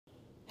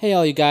Hey,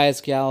 all you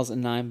guys, gals,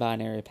 and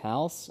non-binary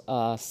pals.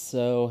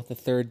 So the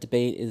third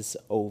debate is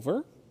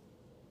over.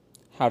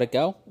 How'd it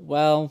go?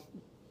 Well,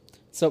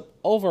 so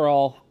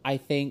overall, I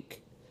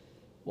think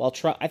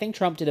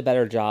Trump did a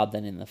better job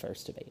than in the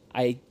first debate.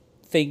 I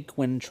think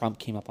when Trump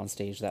came up on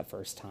stage that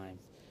first time,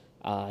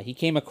 he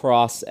came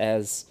across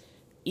as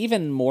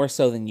even more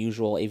so than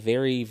usual a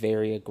very,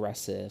 very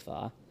aggressive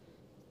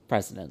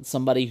president.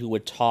 Somebody who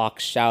would talk,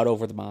 shout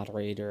over the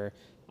moderator,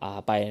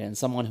 Biden,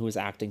 someone who was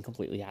acting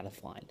completely out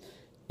of line.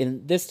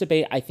 In this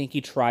debate, I think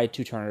he tried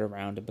to turn it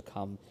around and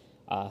become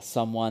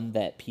someone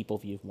that people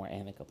view more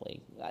amicably.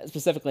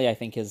 Specifically, I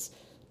think his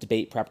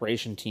debate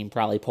preparation team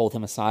probably pulled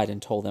him aside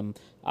and told him,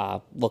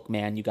 look,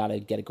 man, you got to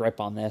get a grip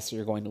on this or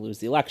you're going to lose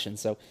the election.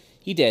 So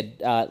he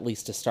did, at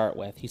least to start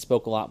with. He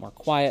spoke a lot more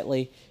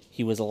quietly.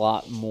 He was a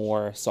lot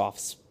more soft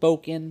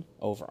spoken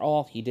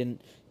overall. He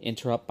didn't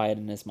interrupt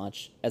Biden as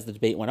much. As the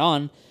debate went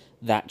on,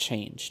 that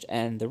changed.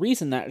 And the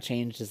reason that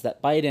changed is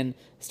that Biden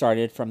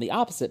started from the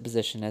opposite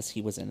position as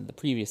he was in the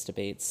previous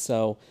debates.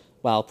 So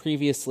while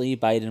previously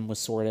Biden was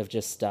sort of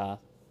just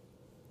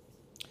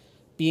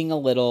being a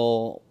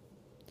little,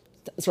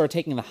 sort of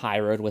taking the high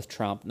road with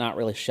Trump, not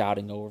really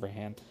shouting over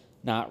him,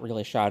 not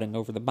really shouting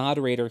over the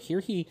moderator, here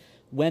he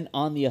went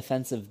on the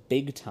offensive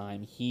big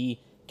time.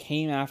 He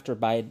came after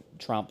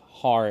Trump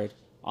hard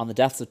on the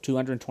deaths of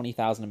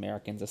 220,000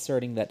 Americans,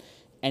 asserting that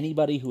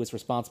anybody who is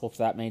responsible for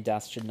that many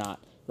deaths should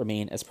not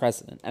remain as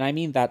president. And I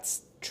mean,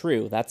 that's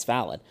true, that's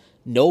valid.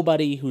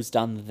 Nobody who's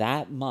done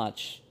that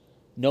much,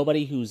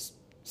 nobody who's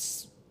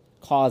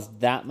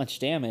caused that much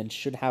damage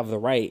should have the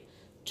right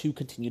to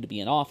continue to be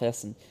in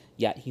office, and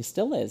yet he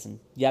still is, and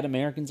yet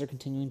Americans are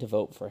continuing to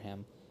vote for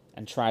him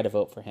and try to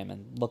vote for him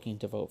and looking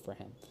to vote for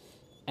him.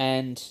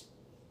 And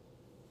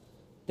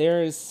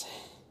there's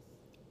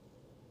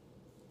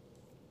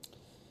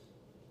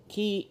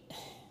he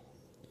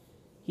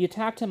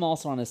attacked him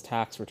also on his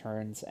tax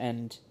returns,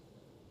 and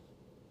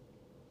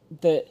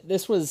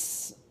this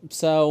was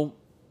so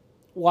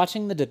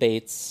watching the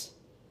debates,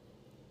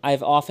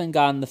 I've often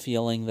gotten the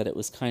feeling that it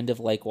was kind of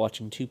like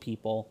watching two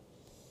people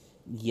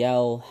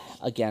yell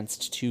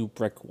against two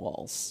brick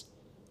walls,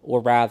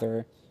 or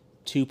rather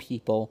two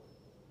people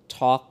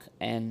talk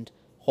and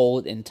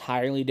hold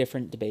entirely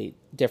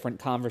different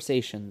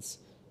conversations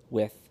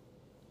with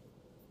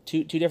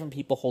two different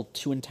people hold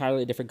two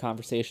entirely different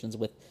conversations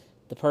with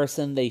the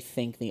person they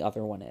think the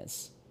other one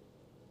is.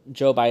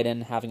 Joe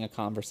Biden having a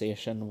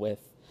conversation with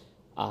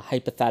a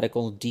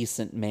hypothetical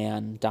decent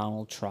man,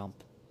 Donald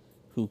Trump,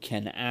 who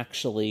can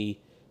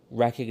actually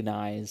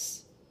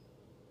recognize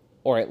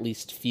or at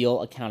least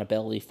feel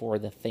accountability for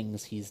the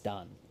things he's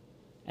done.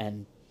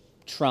 And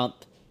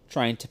Trump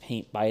trying to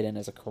paint Biden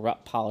as a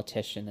corrupt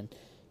politician and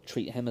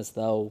treat him as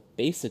though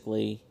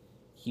basically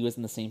he was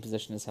in the same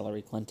position as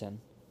Hillary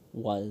Clinton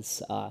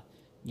was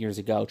years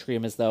ago. Treat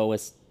him as though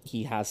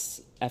he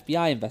has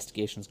FBI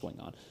investigations going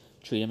on.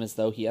 Treat him as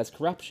though he has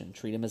corruption.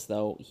 Treat him as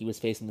though he was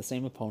facing the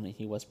same opponent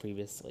he was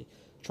previously.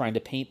 Trying to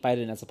paint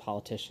Biden as a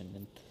politician.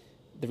 And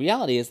the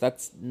reality is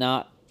that's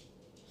not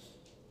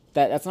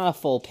a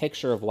full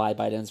picture of why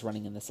Biden's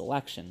running in this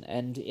election.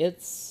 And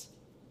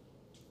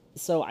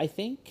so I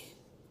think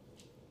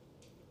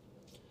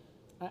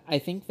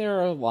there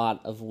are a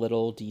lot of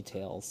little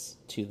details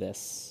to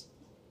this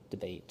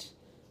debate.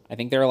 I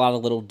think there are a lot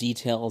of little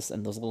details,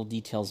 and those little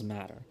details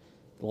matter.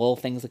 The little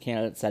things the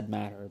candidate said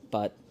matter,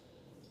 but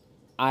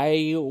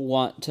I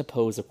want to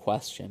pose a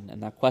question,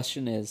 and that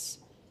question is,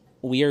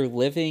 we are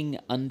living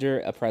under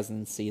a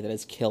presidency that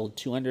has killed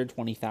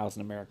 220,000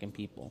 American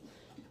people.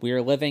 We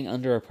are living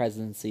under a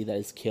presidency that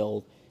has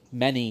killed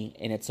many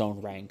in its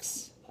own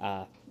ranks,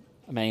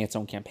 many in its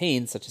own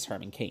campaigns, such as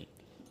Herman Cain.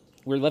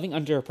 We're living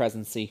under a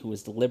presidency who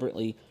has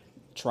deliberately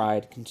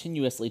tried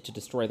continuously to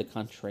destroy the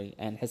country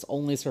and has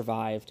only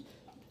survived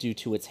due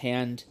to its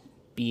hand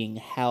being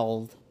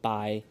held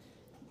by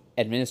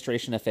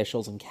administration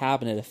officials and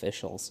cabinet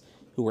officials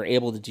who were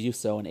able to do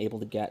so and able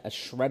to get a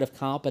shred of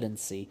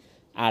competency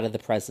out of the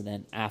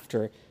president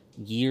after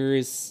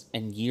years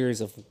and years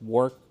of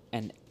work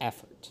and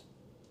effort.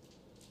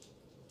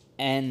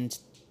 And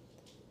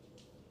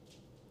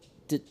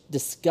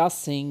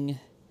discussing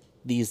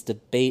these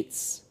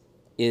debates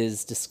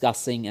is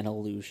discussing an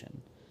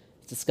illusion.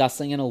 It's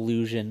discussing an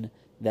illusion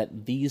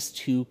that these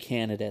two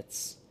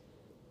candidates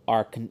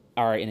are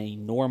in a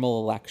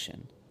normal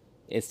election.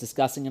 It's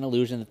discussing an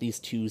illusion that these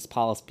two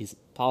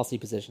policy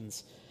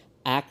positions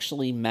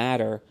actually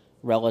matter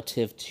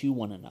relative to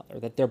one another,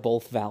 that they're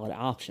both valid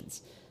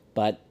options.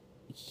 But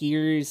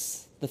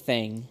here's the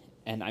thing,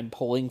 and I'm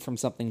pulling from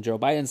something Joe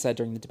Biden said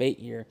during the debate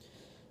here.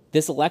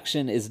 This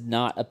election is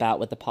not about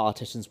what the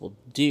politicians will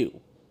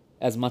do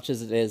as much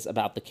as it is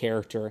about the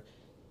character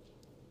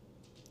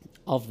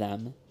of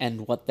them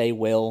and what they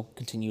will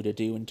continue to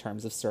do in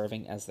terms of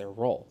serving as their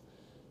role.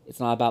 It's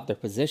not about their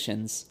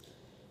positions.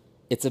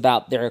 It's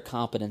about their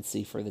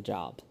competency for the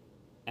job.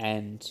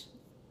 And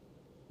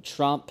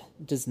Trump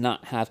does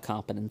not have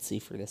competency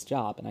for this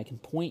job. And I can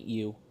point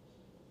you,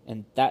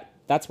 and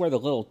that's where the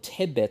little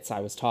tidbits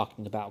I was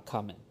talking about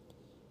come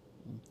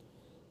in.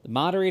 The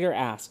moderator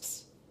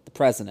asks the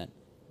president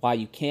why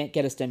you can't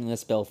get a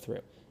stimulus bill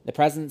through. The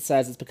president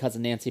says it's because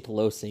of Nancy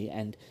Pelosi,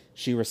 and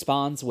she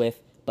responds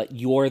with, "But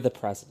you're the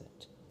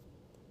president."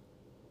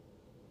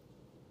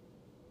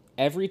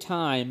 Every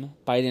time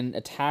Biden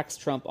attacks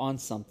Trump on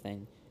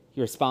something, he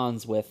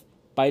responds with,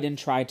 "Biden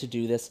tried to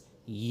do this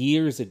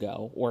years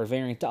ago," or a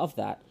variant of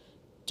that,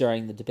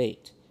 during the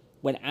debate.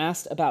 When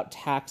asked about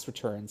tax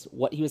returns,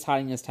 what he was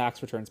hiding in his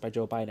tax returns by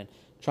Joe Biden,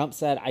 Trump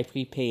said, "I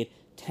prepaid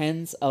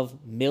tens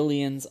of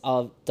millions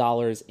of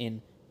dollars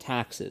in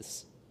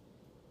taxes."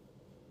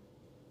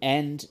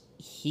 And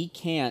he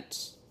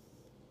can't,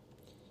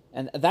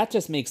 and that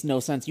just makes no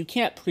sense. You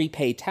can't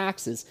prepay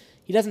taxes.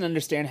 He doesn't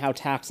understand how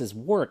taxes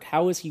work.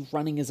 How is he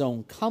running his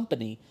own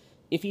company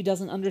if he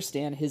doesn't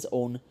understand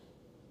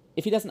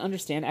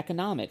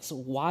economics?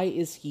 Why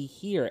is he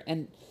here?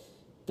 And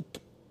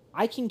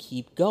I can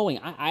keep going.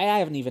 I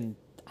haven't even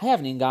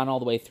gone all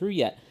the way through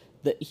yet.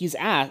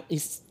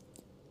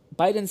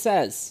 Biden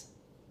says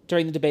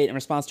during the debate in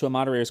response to a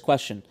moderator's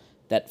question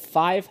that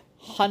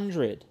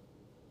 500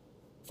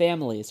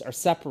 families are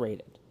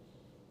separated.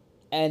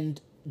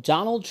 And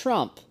Donald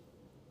Trump,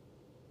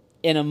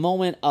 in a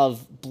moment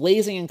of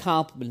blazing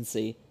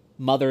incompetency,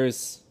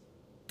 mutters,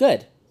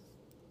 "Good."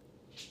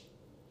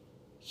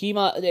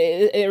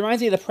 It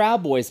reminds me of the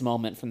Proud Boys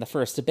moment from the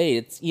first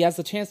debate. He has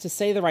the chance to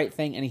say the right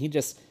thing, and he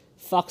just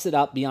fucks it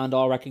up beyond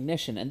all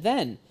recognition. And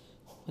then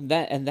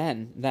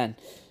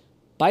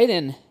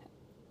Biden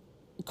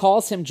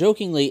calls him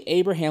jokingly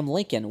Abraham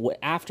Lincoln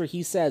after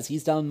he says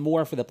he's done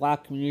more for the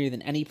black community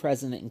than any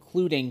president,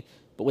 including,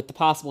 but with the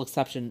possible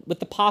exception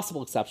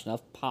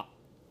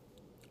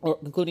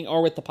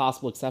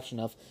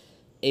of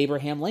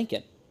Abraham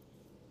Lincoln.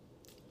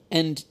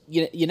 And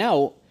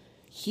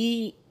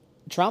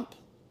Trump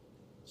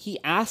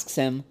asks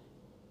him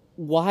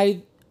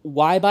why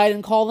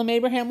Biden called him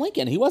Abraham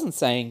Lincoln. He wasn't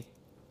saying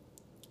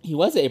he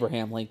was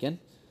Abraham Lincoln.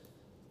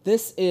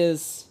 This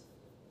is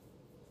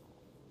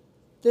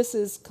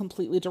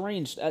completely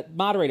deranged.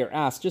 Moderator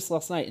asked, just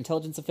last night,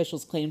 intelligence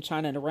officials claimed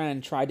China and Iran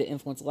tried to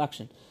influence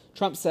election.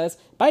 Trump says,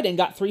 Biden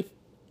got 3...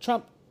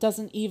 Trump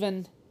doesn't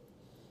even...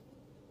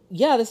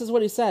 Yeah, this is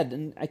what he said,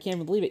 and I can't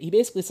even believe it. He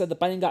basically said that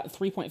Biden got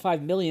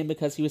 3.5 million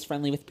because he was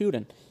friendly with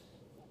Putin.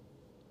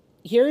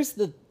 Here's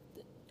the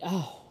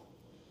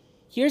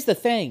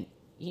thing.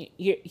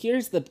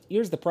 Here's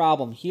the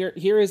problem. Here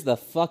is the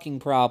fucking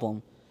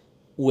problem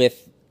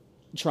with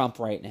Trump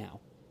right now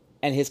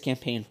and his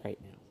campaign right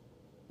now.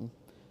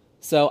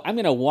 So I'm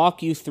going to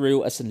walk you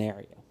through a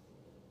scenario.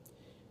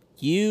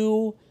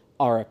 You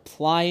are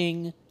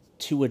applying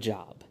to a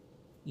job.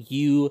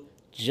 You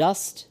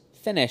just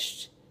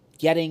finished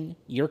getting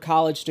your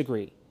college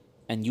degree,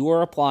 and you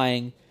are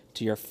applying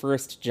to your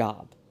first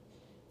job.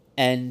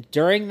 And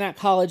during that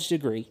college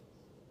degree,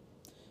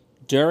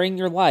 during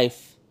your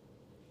life,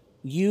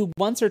 you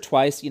once or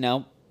twice,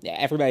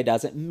 everybody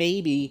does it,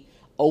 maybe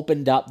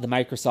opened up the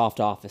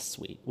Microsoft Office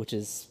suite, which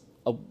is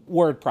a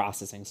word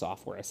processing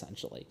software,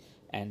 essentially,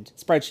 and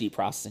spreadsheet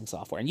processing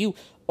software. And you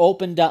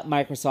opened up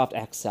Microsoft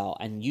Excel,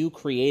 and you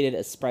created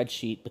a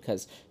spreadsheet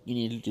because you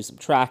needed to do some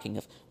tracking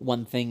of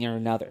one thing or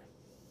another.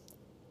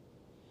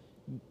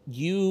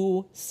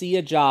 You see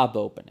a job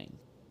opening,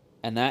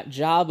 and that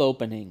job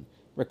opening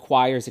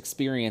requires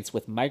experience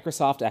with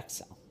Microsoft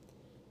Excel.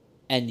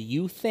 And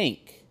you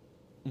think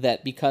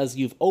that because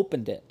you've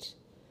opened it,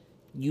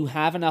 you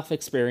have enough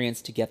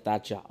experience to get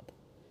that job.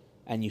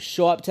 And you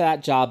show up to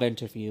that job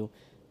interview,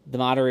 the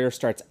moderator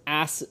starts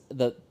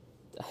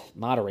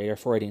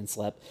Freudian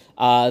slip,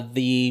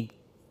 the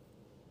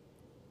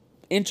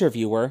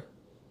interviewer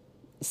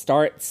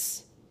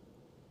starts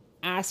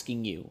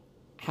asking you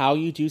how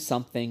you do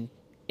something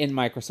in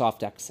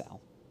Microsoft Excel.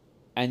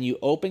 And you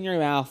open your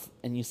mouth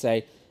and you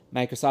say,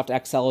 Microsoft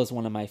Excel is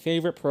one of my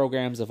favorite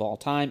programs of all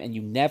time, and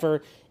you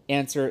never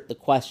answer the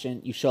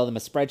question. You show them a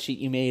spreadsheet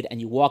you made, and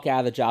you walk out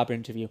of the job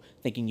interview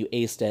thinking you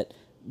aced it.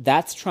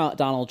 That's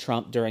Donald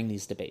Trump during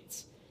these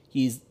debates.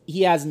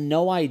 He has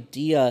no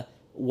idea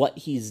what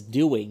he's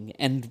doing,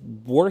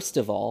 and worst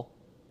of all,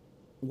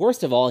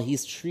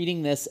 he's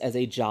treating this as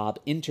a job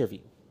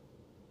interview.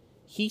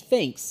 He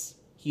thinks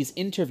he's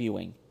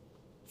interviewing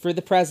for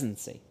the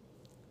presidency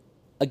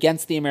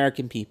against the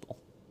American people,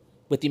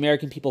 with the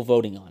American people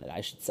voting on it,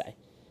 I should say.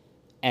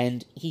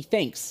 And he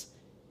thinks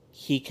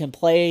he can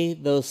play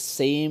those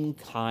same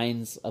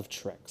kinds of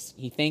tricks.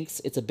 He thinks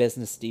it's a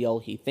business deal.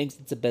 He thinks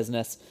it's a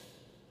business.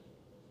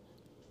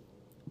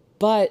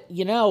 But,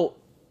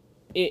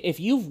 if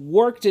you've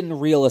worked in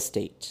real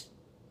estate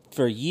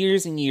for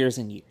years and years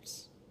and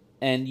years,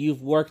 and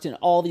you've worked in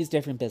all these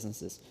different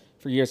businesses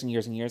for years and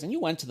years and years, and you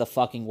went to the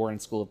fucking Wharton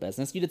School of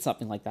Business, you did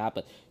something like that,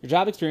 but your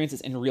job experience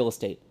is in real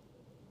estate,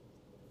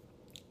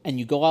 and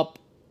you go up,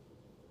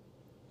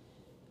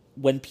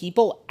 when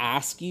people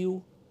ask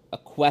you a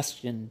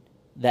question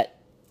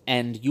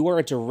and you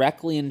are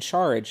directly in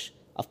charge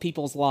of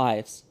people's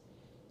lives,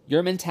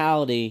 your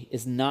mentality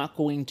is not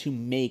going to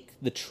make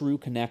the true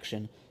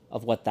connection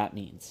of what that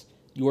means.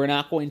 You are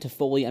not going to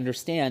fully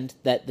understand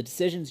that the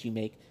decisions you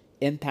make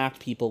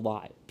impact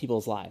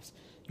people's lives.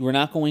 You are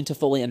not going to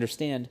fully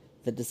understand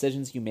the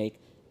decisions you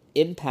make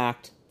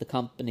impact the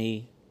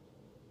company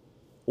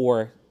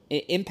or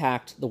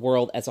impact the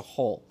world as a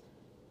whole.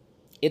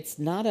 It's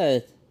not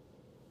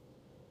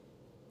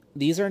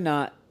these are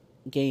not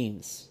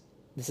games.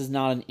 This is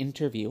not an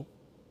interview.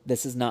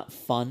 This is not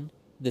fun.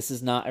 This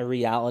is not a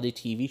reality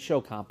TV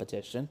show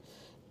competition.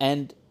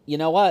 And you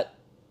know what?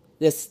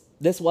 This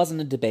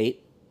wasn't a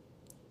debate,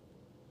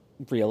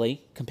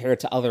 really, compared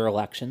to other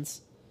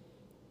elections.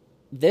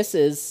 This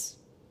is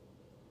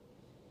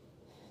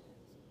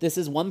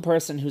one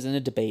person who's in a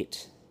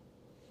debate,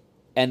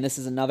 and this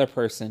is another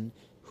person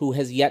who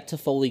has yet to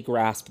fully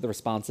grasp the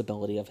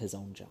responsibility of his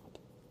own job.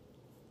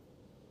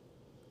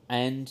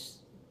 And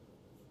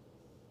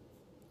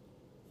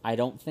I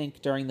don't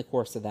think during the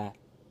course of that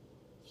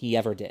he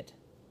ever did.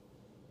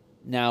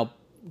 Now,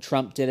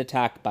 Trump did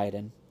attack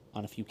Biden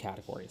on a few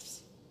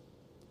categories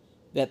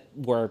that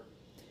were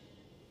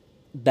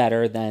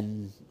better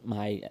than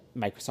my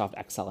Microsoft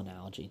Excel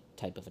analogy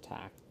type of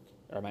attack.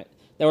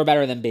 They were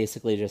better than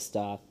basically just,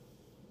 the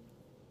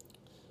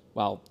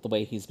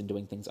way he's been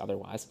doing things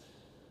otherwise.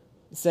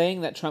 Saying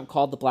that Trump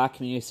called the black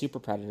community super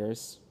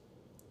predators.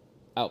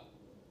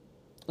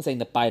 Saying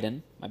that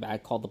Biden,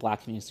 called the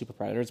black community super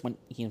predators when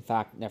he in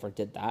fact never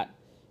did that.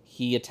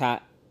 He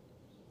attacked,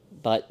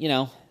 but,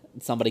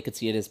 somebody could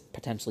see it as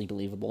potentially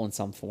believable in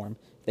some form.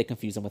 They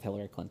confuse him with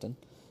Hillary Clinton.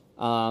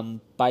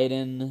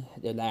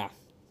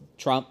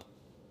 Trump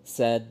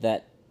said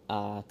that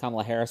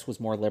Kamala Harris was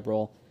more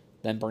liberal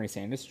than Bernie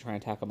Sanders to try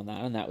and attack him on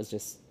that, and that was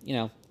just,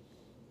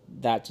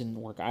 that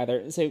didn't work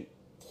either. So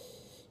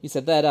he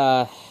said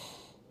that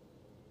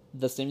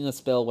the stimulus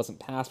bill wasn't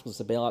passed because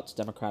it was a bailout to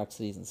Democratic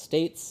cities and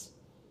states.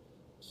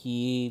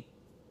 I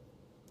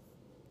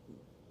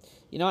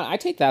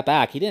take that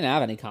back. He didn't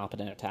have any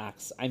competent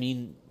attacks. I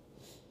mean,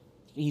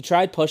 he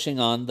tried pushing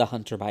on the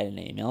Hunter Biden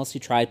emails. He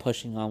tried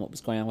pushing on what was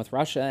going on with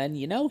Russia, and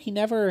he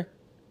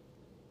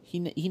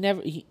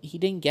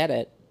didn't get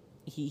it.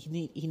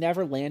 He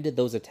never landed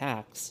those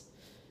attacks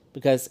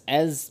because,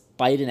 as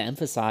Biden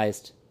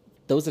emphasized,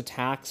 those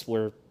attacks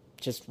were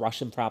just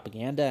Russian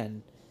propaganda,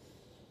 and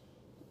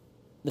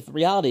the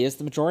reality is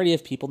the majority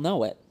of people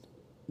know it.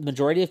 The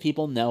majority of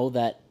people know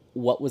that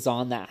what was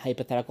on that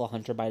hypothetical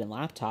Hunter Biden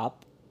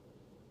laptop,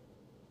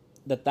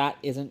 that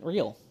isn't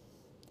real.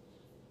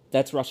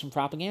 That's Russian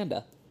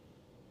propaganda.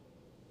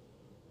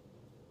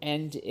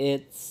 And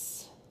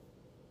it's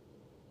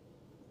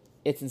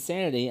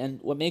insanity. And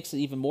what makes it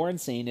even more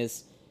insane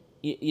is,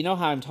 you know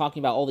how I'm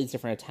talking about all these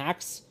different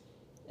attacks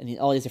and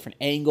all these different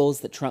angles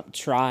that Trump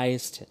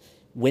tries to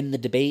win the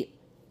debate?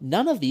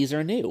 None of these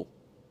are new.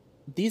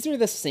 These are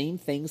the same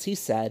things he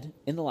said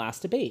in the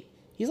last debate.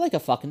 He's like a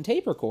fucking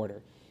tape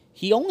recorder.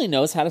 He only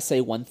knows how to say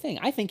one thing.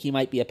 I think he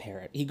might be a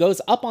parrot. He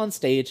goes up on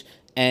stage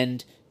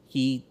and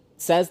he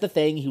says the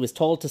thing he was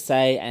told to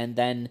say, and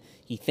then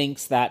he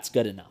thinks that's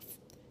good enough.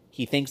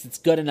 He thinks it's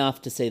good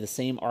enough to say the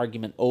same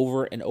argument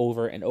over and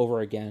over and over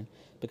again,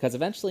 because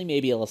eventually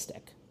maybe it'll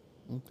stick.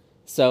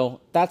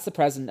 So that's the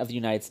president of the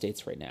United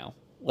States right now.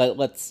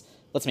 Let's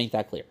make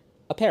that clear.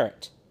 A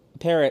parrot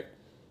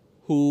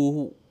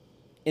who,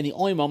 in the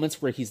only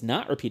moments where he's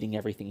not repeating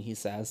everything he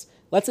says,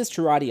 lets his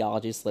true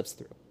ideology slip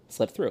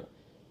through.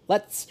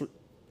 Lets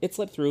it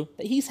slip through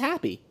that he's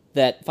happy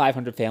that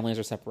 500 families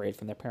are separated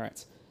from their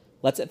parents.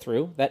 Lets it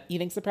through that he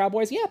thinks the Proud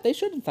Boys, they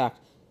should in fact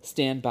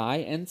stand by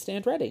and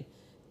stand ready.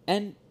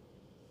 And,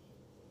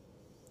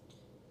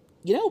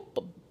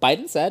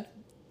 Biden said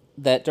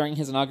that during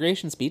his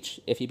inauguration speech,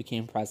 if he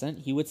became president,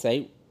 he would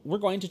say, we're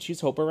going to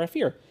choose hope over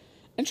fear.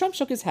 And Trump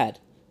shook his head.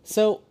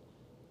 So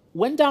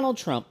when Donald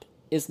Trump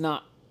is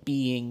not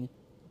being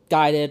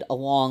guided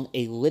along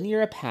a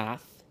linear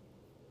path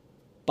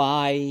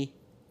by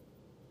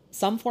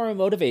some form of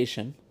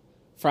motivation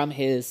from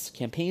his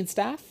campaign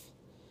staff,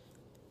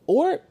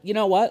 or,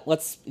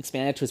 let's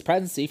expand it to his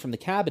presidency from the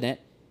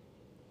cabinet,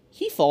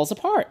 he falls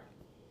apart.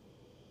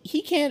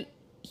 He can't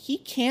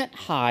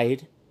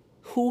hide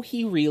who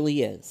he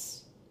really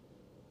is.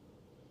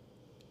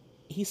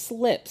 He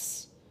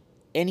slips,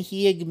 and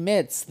he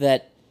admits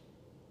that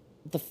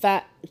the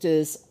fact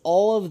is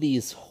all of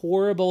these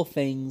horrible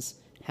things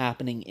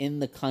happening in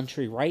the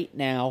country right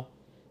now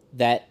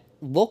that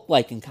look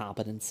like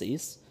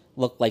incompetencies,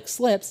 look like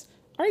slips,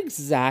 are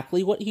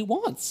exactly what he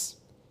wants.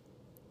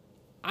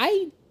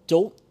 I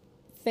don't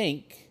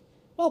think...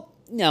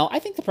 no, I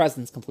think the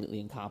president's completely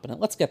incompetent.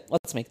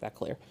 Let's make that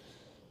clear.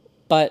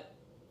 But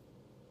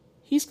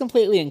he's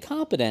completely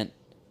incompetent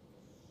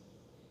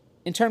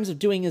in terms of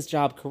doing his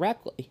job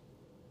correctly.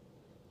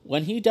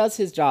 When he does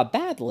his job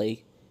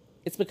badly,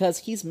 it's because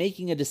he's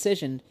making a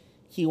decision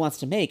he wants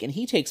to make, and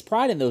he takes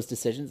pride in those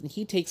decisions, and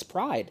he takes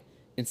pride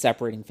in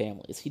separating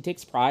families. He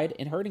takes pride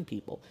in hurting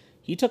people.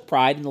 He took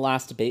pride in the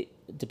last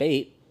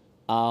debate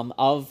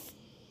of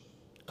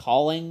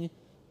calling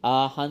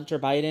Hunter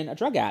Biden a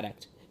drug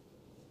addict.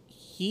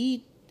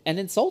 And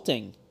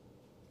insulting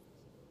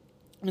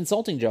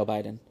Joe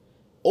Biden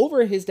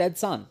over his dead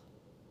son.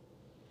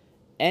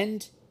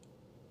 And,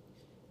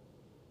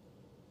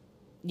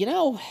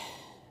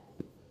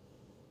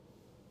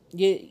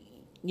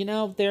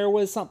 there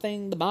was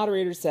something the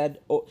moderator said.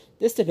 Oh,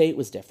 this debate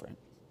was different.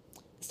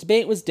 This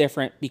debate was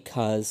different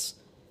because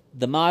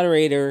the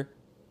moderator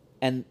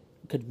and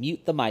could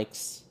mute the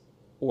mics,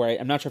 or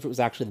I'm not sure if it was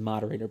actually the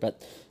moderator,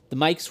 but the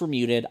mics were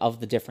muted of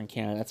the different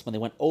candidates when they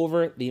went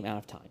over the amount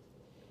of time.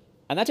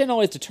 And that didn't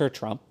always deter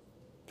Trump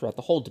throughout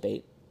the whole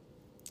debate,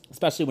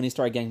 especially when he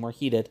started getting more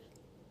heated.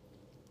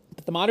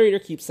 But the moderator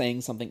keeps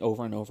saying something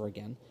over and over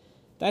again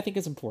that I think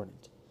is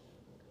important.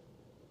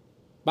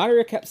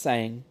 Moderator kept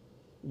saying,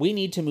 we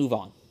need to move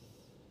on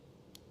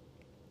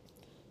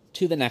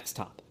to the next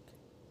topic.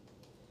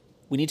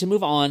 We need to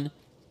move on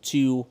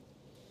to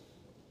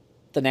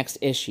the next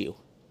issue.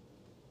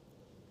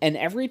 And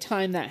every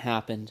time that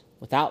happened,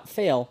 without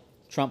fail,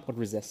 Trump would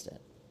resist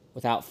it.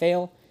 Without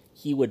fail,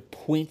 he would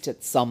point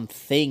at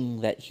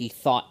something that he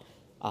thought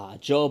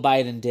Joe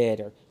Biden did,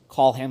 or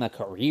call him a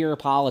career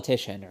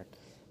politician, or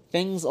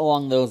things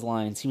along those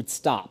lines. He would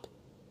stop.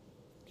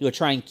 He would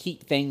try and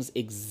keep things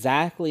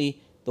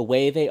exactly the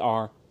way they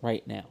are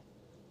right now.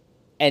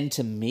 And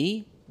to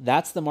me,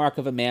 that's the mark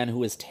of a man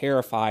who is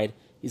terrified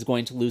he's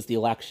going to lose the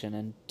election,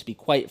 and to be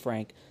quite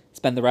frank,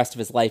 spend the rest of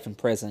his life in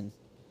prison,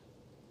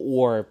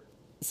 or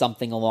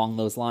something along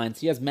those lines.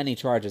 He has many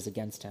charges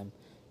against him,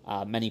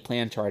 many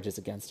planned charges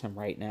against him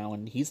right now,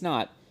 and he's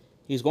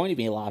going to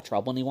be in a lot of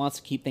trouble, and he wants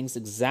to keep things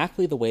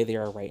exactly the way they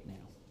are right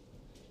now.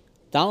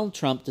 Donald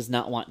Trump does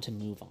not want to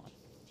move on.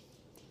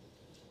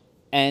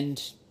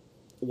 And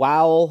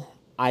while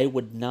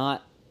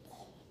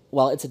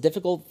it's a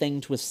difficult thing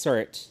to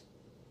assert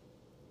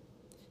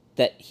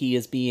that he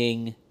is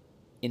being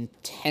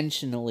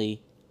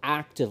intentionally,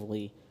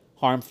 actively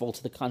harmful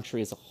to the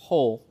country as a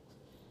whole,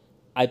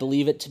 I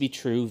believe it to be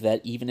true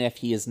that even if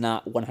he is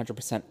not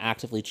 100%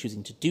 actively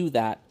choosing to do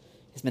that,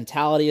 his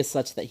mentality is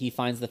such that he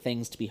finds the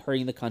things to be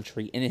hurting the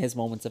country in his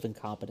moments of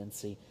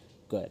incompetency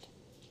good.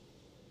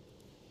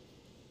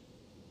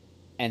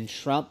 And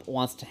Trump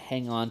wants to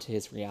hang on to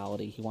his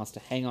reality. He wants to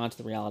hang on to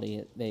the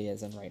reality that he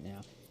is in right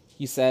now.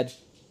 He said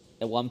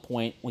at one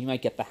point, we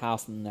might get the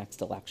House in the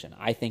next election.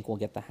 I think we'll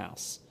get the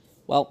House.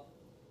 Well,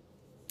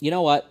 you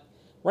know what?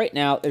 Right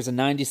now, there's a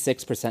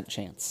 96%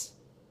 chance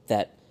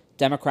that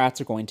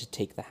Democrats are going to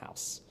take the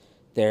House.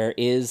 There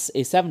is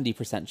a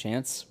 70%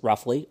 chance,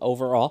 roughly,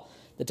 overall,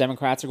 that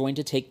Democrats are going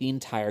to take the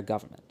entire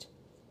government.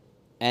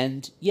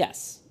 And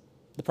yes,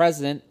 the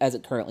president, as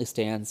it currently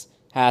stands,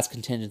 has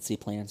contingency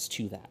plans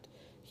to that.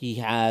 He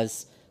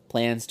has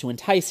plans to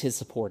entice his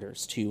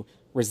supporters to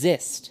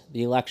resist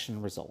the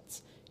election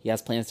results. He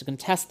has plans to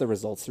contest the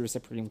results through the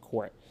Supreme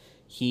Court.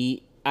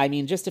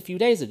 Just a few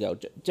days ago,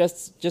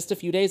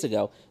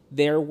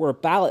 there were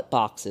ballot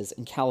boxes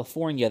in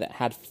California that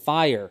had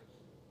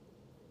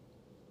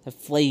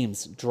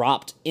flames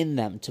dropped in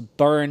them to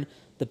burn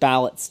the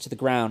ballots to the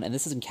ground. And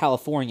this is in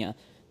California.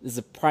 This is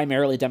a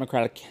primarily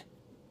Democratic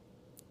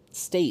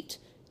state.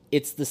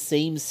 It's the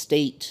same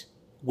state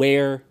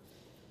where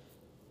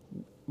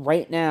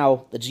right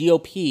now the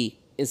GOP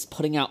is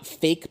putting out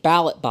fake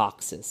ballot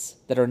boxes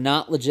that are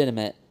not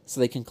legitimate so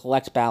they can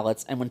collect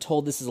ballots, and when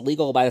told this is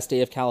illegal by the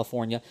state of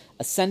California,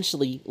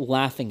 essentially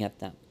laughing at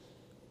them.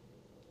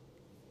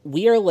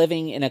 We are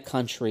living in a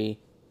country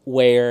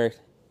where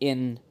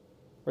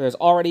there's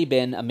already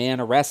been a man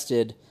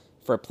arrested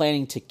for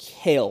planning to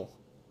kill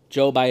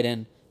Joe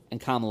Biden and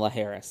Kamala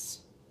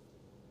Harris.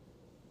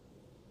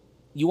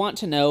 You want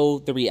to know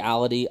the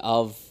reality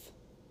of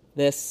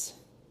this?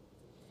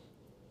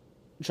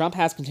 Trump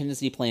has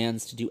contingency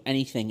plans to do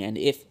anything, and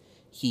if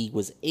he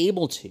was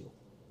able to,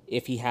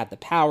 if he had the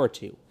power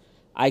to,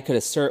 I could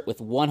assert with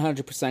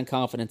 100%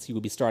 confidence he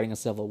would be starting a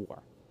civil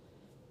war.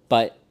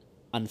 But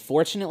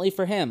unfortunately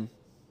for him,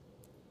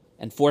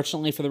 and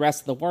fortunately for the rest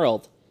of the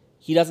world,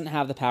 he doesn't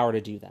have the power to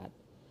do that.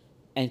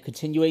 And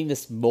continuing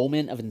this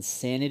moment of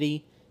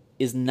insanity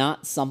is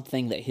not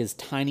something that his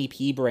tiny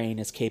pea brain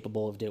is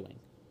capable of doing.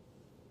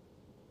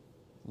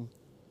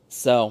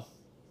 So,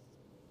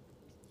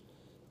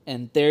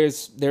 and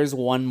there's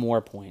one more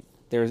point.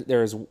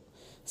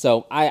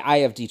 So I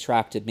have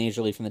detracted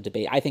majorly from the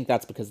debate. I think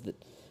that's because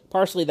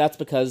partially that's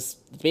because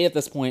the debate at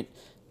this point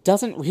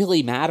doesn't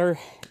really matter.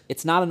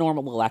 It's not a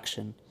normal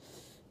election.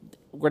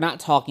 We're not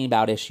talking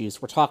about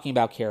issues. We're talking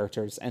about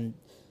characters, and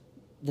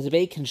the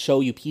debate can show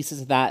you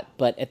pieces of that.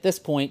 But at this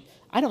point,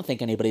 I don't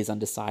think anybody's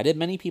undecided.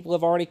 Many people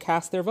have already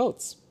cast their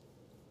votes.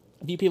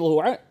 A few people who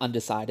are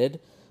undecided,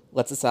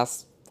 let's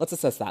assess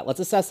that. Let's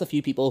assess the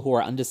few people who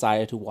are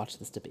undecided who watch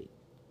this debate.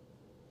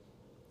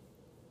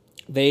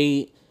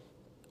 They,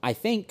 I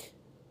think,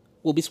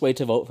 will be swayed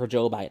to vote for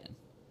Joe Biden.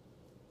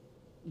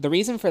 The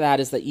reason for that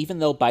is that even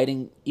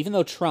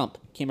though Trump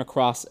came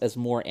across as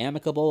more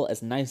amicable,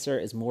 as nicer,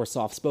 as more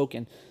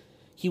soft-spoken,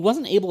 he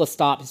wasn't able to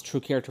stop his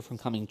true character from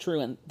coming true.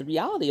 And the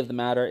reality of the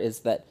matter is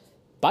that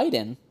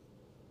Biden,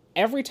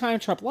 every time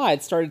Trump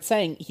lied, started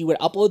saying he would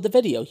upload the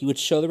video, he would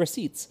show the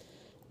receipts.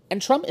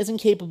 And Trump isn't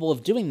capable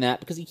of doing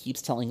that because he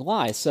keeps telling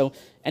lies. So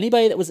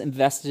anybody that was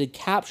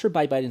captured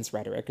by Biden's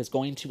rhetoric is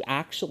going to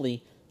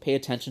actually pay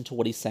attention to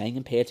what he's saying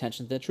and pay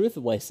attention to the truth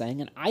of what he's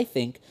saying. And I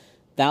think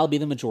that'll be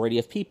the majority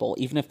of people,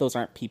 even if those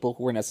aren't people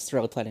who are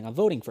necessarily planning on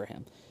voting for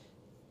him.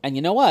 And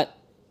you know what?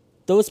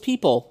 Those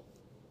people,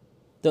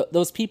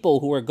 those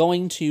people who are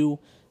going to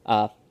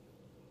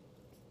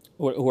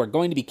who are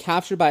going to be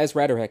captured by his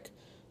rhetoric,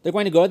 they're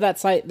going to go to that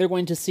site, they're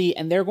going to see,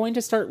 and they're going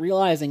to start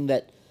realizing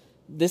that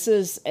this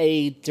is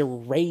a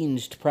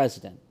deranged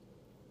president.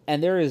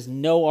 And there is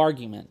no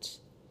argument,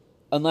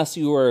 unless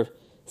you are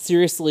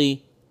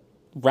seriously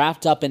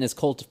wrapped up in his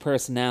cult of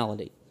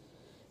personality,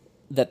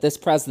 that this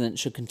president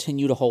should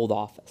continue to hold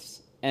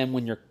office. And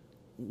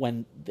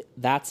when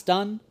that's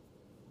done,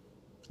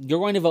 you're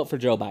going to vote for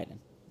Joe Biden.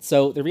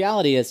 So the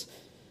reality is,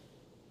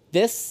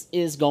 this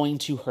is going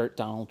to hurt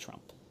Donald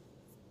Trump.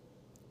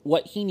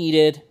 What he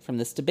needed from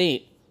this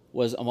debate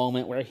was a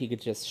moment where he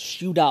could just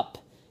shoot up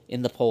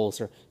in the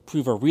polls or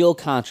prove a real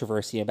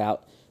controversy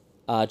about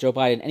Joe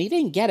Biden, and he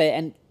didn't get it.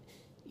 And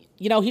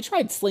he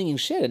tried slinging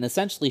shit and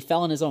essentially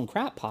fell in his own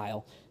crap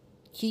pile.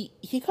 He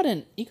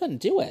couldn't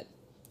do it.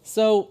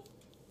 So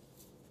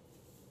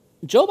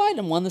Joe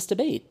Biden won this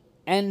debate,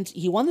 and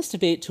he won this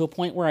debate to a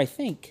point where I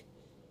think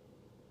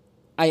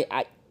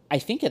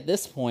at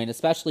this point,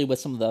 especially with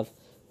some of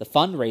the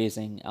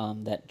fundraising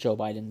that Joe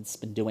Biden's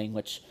been doing,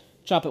 which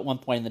Trump at one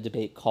point in the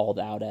debate called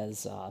out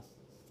as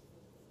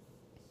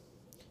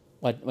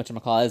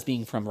as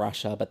being from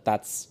Russia, but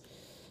that's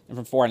and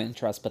from foreign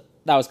interest, but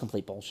that was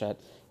complete bullshit.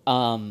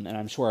 And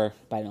I'm sure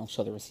Biden will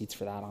show the receipts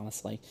for that,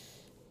 honestly.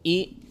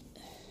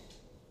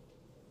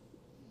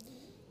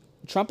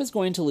 Trump is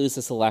going to lose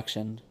this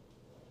election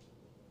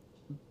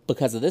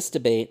because of this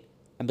debate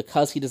and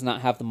because he does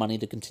not have the money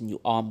to continue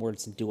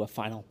onwards and do a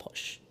final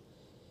push.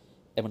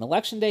 And when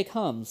election day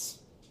comes,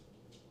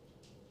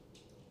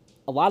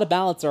 a lot of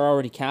ballots are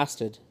already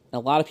casted, and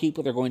a lot of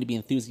people are going to be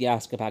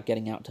enthusiastic about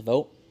getting out to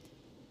vote.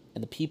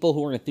 And the people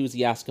who are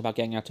enthusiastic about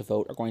getting out to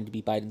vote are going to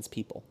be Biden's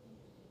people.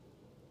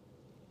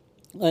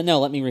 No,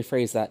 let me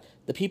rephrase that.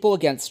 The people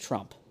against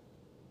Trump.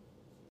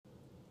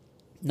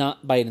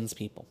 Not Biden's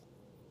people.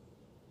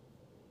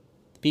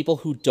 The people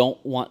who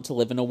don't want to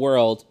live in a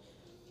world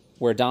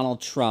where Donald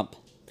Trump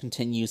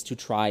continues to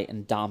try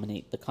and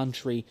dominate the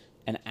country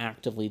and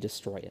actively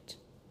destroy it.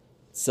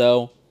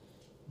 So,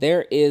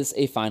 there is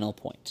a final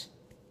point.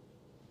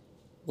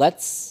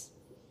 Let's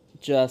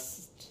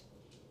just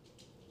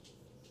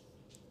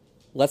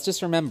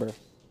remember,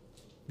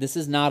 this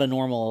is not a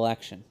normal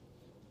election.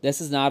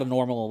 This is not a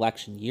normal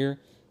election year.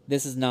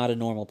 This is not a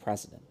normal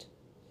president.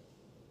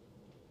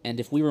 And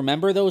if we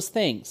remember those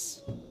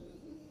things,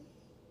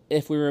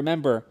 if we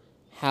remember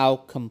how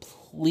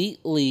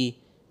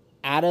completely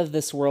out of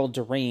this world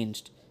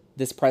deranged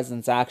this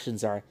president's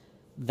actions are,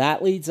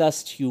 that leads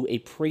us to a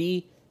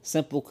pretty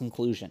simple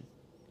conclusion.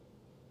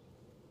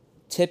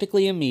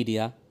 Typically in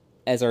media,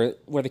 as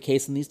were the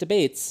case in these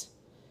debates,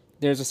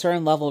 there's a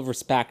certain level of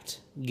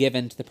respect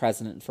given to the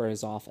president for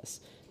his office.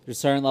 There's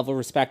a certain level of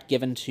respect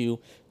given to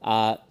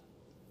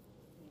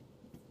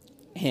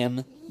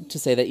him to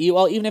say that,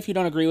 even if you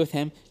don't agree with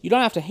him, you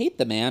don't have to hate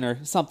the man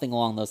or something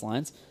along those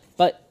lines.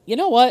 But you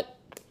know what?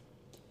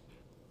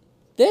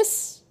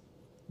 This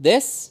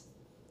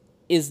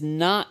is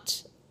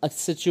not a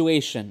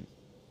situation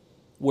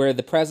where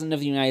the president of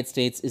the United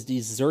States is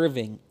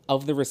deserving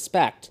of the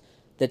respect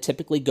that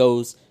typically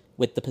goes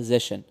with the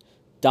position.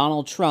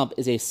 Donald Trump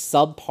is a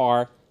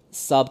subpar,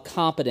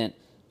 subcompetent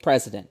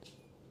president.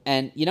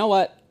 And you know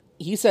what?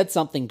 He said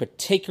something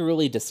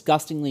particularly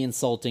disgustingly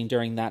insulting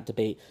during that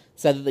debate.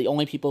 Said that the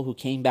only people who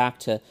came back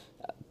to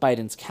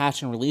Biden's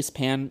catch and release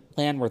plan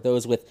were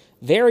those with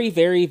very,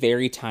 very,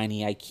 very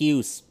tiny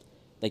IQs.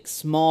 Like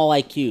small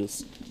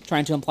IQs.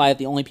 Trying to imply that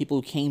the only people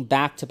who came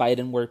back to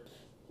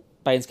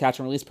Biden's catch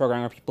and release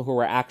program are people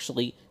who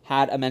actually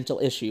had a mental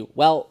issue.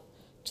 Well,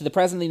 to the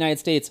president of the United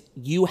States,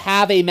 you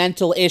have a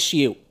mental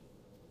issue.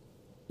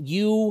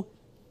 You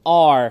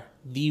are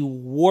the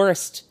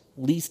worst,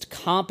 least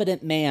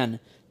competent man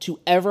to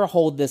ever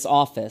hold this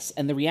office.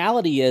 And the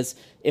reality is,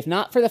 if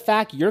not for the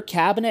fact your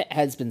cabinet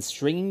has been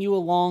stringing you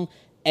along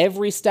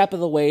every step of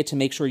the way to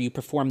make sure you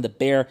perform the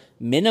bare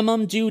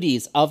minimum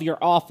duties of your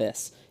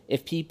office,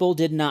 if people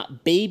did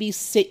not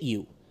babysit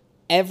you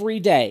every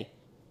day,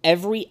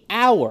 every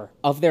hour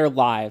of their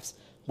lives,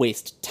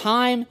 waste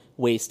time,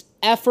 waste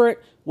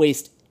effort,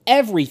 waste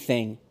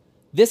everything,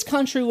 this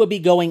country would be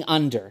going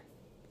under.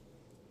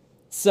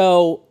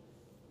 So,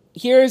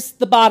 here's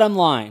the bottom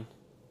line.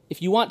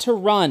 If you want to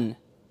run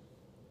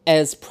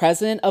as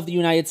President of the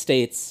United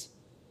States,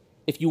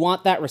 if you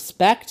want that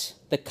respect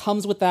that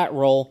comes with that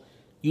role,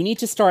 you need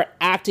to start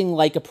acting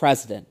like a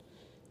president.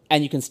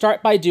 And you can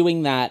start by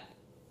doing that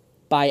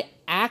by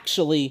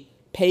actually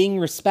paying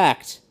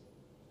respect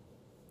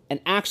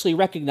and actually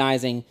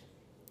recognizing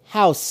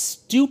how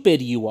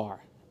stupid you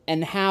are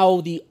and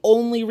how the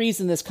only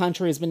reason this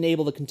country has been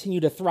able to continue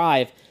to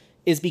thrive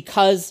is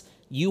because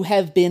you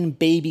have been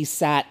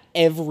babysat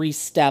every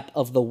step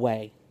of the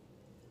way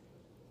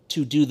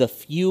to do the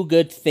few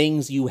good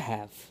things you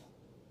have.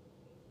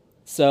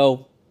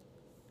 So,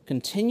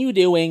 continue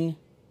doing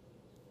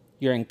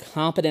your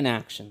incompetent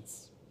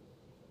actions.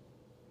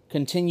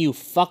 Continue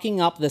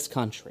fucking up this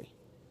country.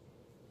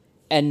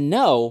 and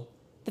know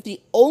that the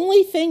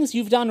only things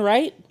you've done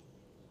right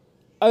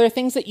are the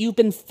things that you've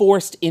been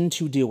forced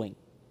into doing.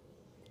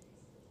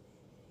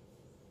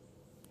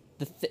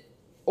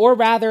 Or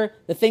rather,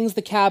 the things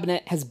the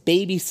cabinet has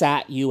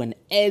babysat you and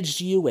edged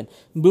you and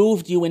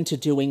moved you into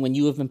doing when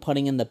you have been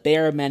putting in the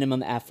bare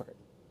minimum effort.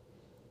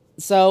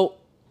 So,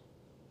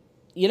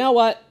 you know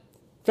what?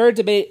 Third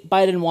debate,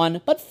 Biden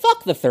won, but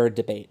fuck the third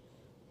debate.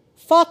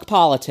 Fuck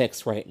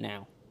politics right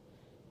now.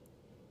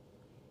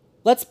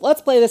 Let's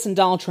play this in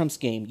Donald Trump's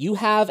game. You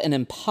have an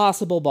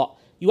impossible boss.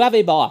 You have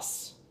a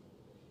boss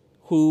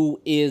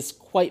who is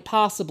quite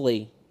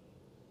possibly,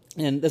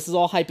 and this is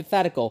all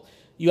hypothetical,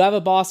 you have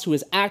a boss who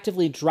is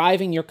actively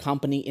driving your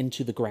company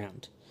into the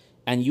ground.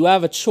 And you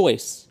have a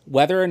choice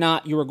whether or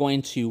not you are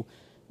going to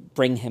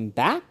bring him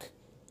back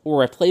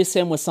or replace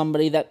him with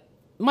somebody that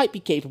might be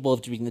capable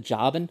of doing the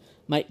job and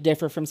might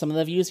differ from some of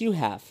the views you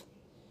have.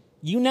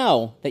 You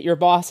know that your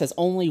boss has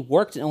only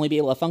worked and only be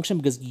able to function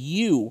because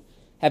you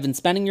have been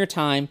spending your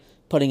time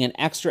putting in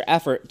extra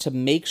effort to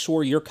make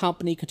sure your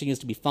company continues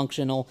to be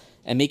functional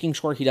and making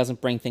sure he doesn't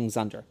bring things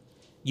under.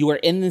 You are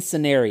in this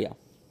scenario.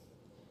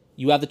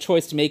 You have the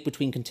choice to make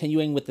between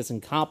continuing with this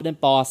incompetent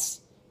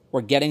boss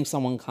or getting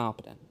someone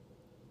competent.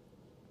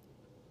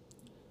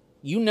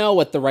 You know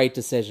what the right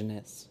decision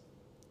is.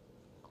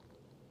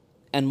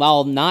 And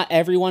while not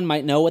everyone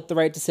might know what the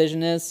right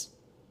decision is,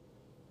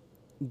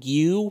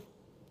 you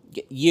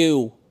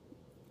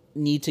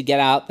need to get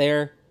out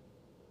there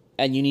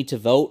and you need to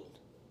vote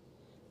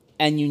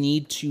and you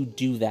need to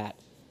do that.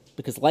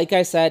 Because like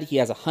I said, he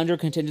has 100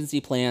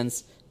 contingency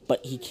plans,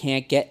 but he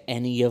can't get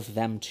any of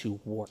them to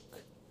work.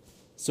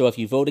 So if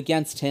you vote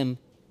against him,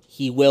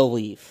 he will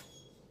leave.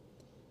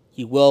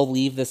 He will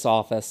leave this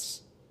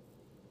office.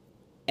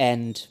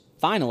 And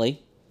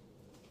finally,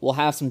 we'll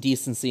have some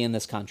decency in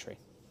this country.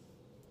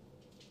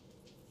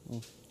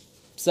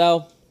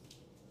 So,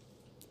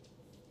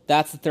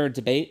 that's the third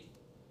debate.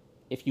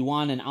 If you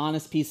want an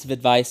honest piece of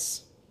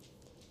advice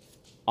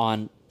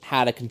on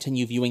how to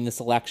continue viewing this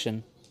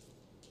election,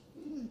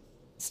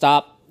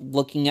 stop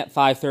looking at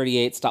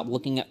 538, stop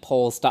looking at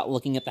polls, stop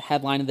looking at the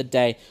headline of the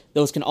day.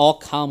 Those can all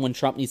come when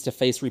Trump needs to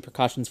face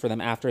repercussions for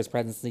them after his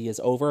presidency is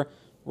over.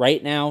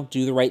 Right now,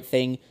 do the right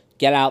thing.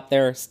 Get out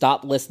there,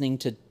 stop listening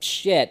to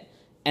shit,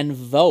 and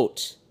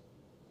vote.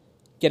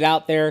 Get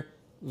out there,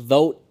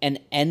 vote,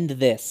 and end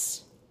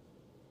this.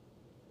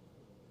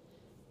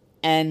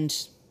 And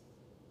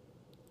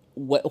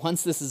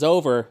once this is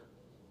over,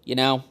 you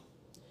know,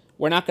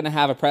 we're not going to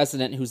have a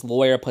president whose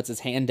lawyer puts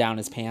his hand down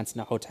his pants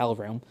in a hotel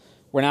room.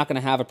 We're not going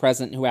to have a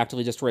president who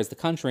actively destroys the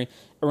country.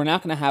 Or we're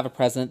not going to have a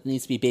president that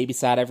needs to be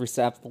babysat every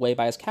step of the way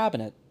by his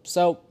cabinet.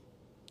 So,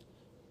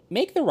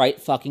 make the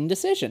right fucking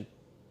decision.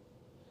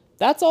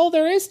 That's all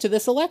there is to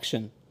this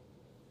election.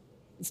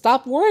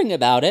 Stop worrying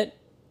about it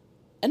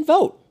and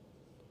vote.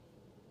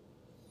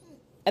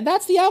 And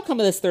that's the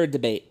outcome of this third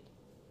debate.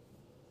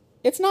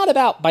 It's not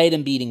about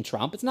Biden beating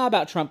Trump. It's not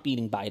about Trump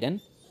beating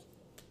Biden.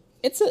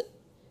 It's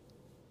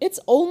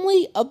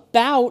only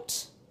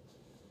about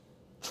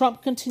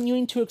Trump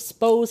continuing to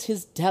expose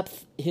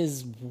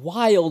his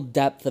wild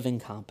depth of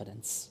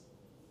incompetence.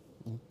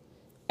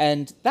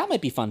 And that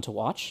might be fun to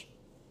watch.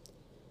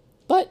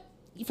 But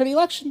for the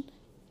election,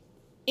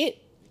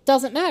 it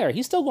doesn't matter.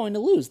 He's still going to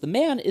lose. The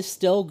man is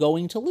still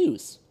going to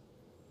lose.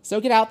 So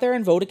get out there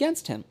and vote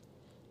against him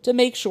to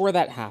make sure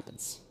that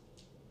happens.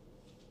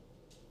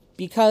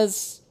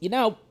 Because, you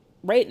know,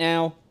 right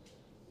now,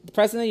 the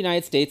President of the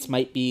United States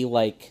might be,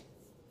 like,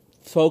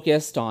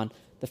 focused on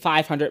the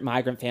 500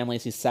 migrant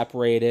families he's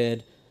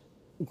separated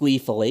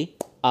gleefully.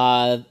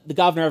 The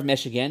governor of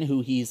Michigan,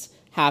 who he's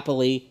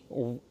happily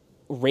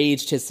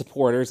raged his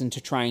supporters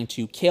into trying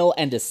to kill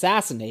and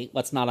assassinate.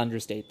 Let's not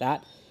understate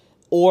that.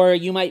 Or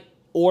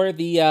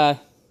the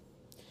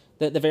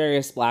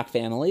various black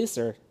families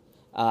or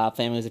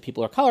families of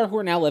people of color who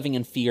are now living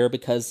in fear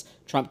because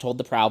Trump told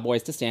the Proud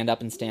Boys to stand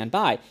up and stand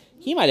by.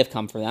 He might have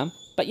come for them,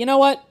 but you know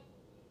what?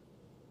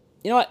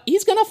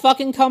 He's gonna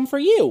fucking come for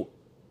you.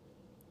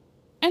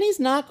 And he's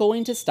not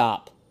going to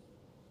stop.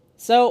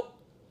 So,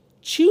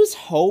 choose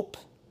hope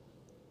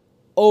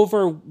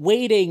over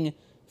waiting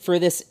for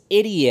this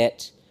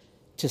idiot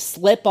to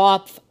slip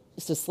up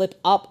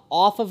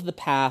off of the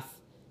path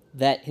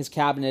that his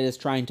cabinet is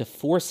trying to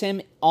force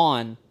him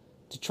on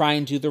to try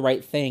and do the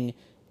right thing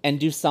and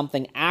do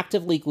something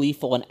actively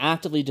gleeful and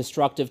actively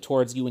destructive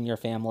towards you and your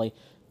family.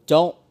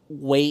 Don't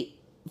wait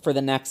for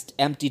the next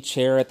empty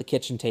chair at the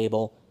kitchen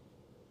table.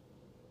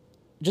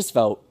 Just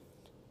vote.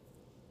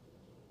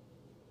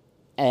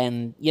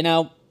 And,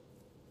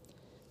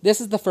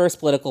 this is the first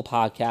political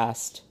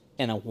podcast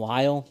in a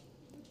while.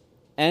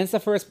 And it's the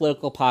first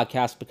political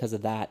podcast because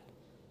of that.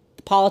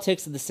 The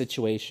politics of the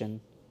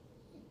situation.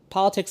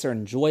 Politics are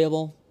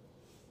enjoyable.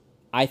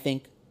 I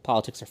think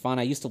politics are fun.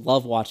 I used to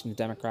love watching the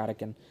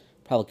Democratic and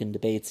Republican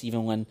debates,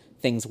 even when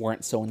things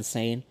weren't so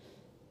insane.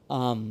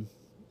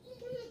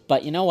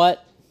 But you know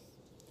what?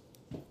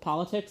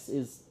 Politics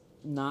is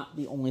not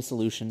the only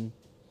solution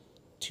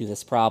to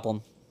this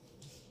problem.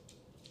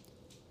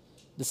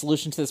 The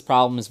solution to this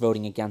problem is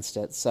voting against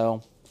it.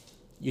 So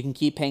you can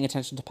keep paying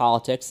attention to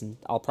politics, and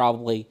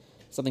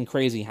something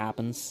crazy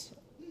happens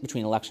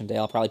between Election Day.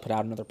 I'll probably put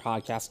out another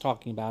podcast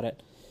talking about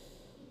it.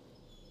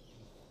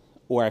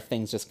 Or if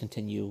things just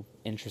continue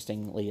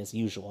interestingly as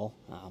usual,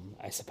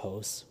 I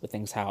suppose, with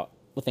things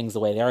the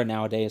way they are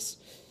nowadays.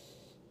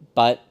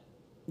 But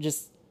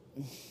just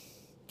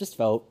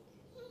vote.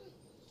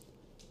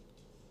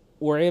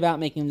 Worry about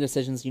making the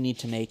decisions you need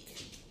to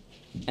make,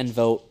 and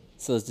vote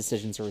so those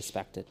decisions are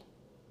respected.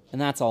 And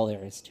that's all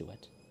there is to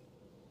it.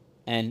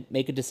 And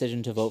make a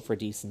decision to vote for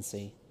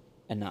decency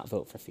and not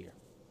vote for fear.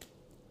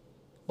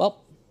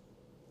 Well,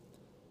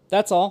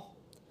 that's all.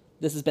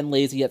 This has been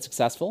Lazy Yet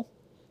Successful.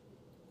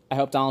 I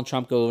hope Donald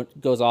Trump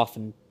goes off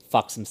and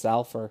fucks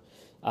himself, or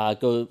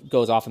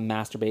goes off and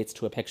masturbates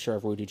to a picture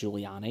of Rudy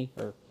Giuliani,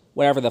 or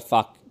whatever the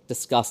fuck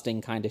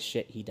disgusting kind of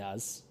shit he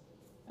does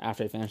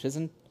after he finishes.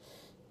 And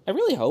I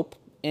really hope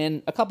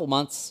in a couple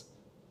months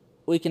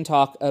we can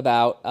talk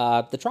about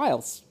the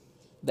trials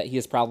that he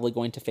is probably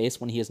going to face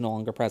when he is no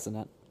longer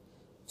president.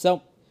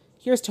 So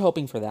here's to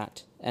hoping for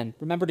that. And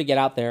remember to get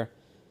out there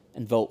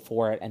and vote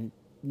for it, and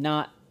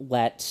not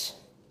make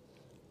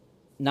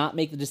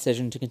the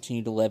decision to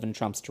continue to live in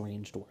Trump's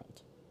deranged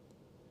world.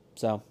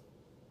 So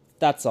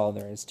that's all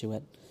there is to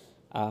it.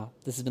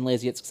 This has been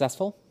Lazy Yet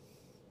Successful,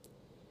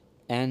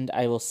 and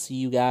I will see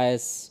you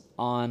guys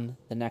on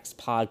the next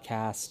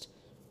podcast,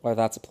 whether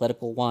that's a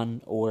political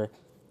one or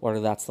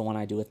whether that's the one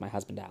I do with my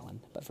husband,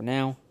 Alan. But for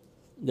now,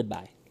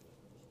 goodbye.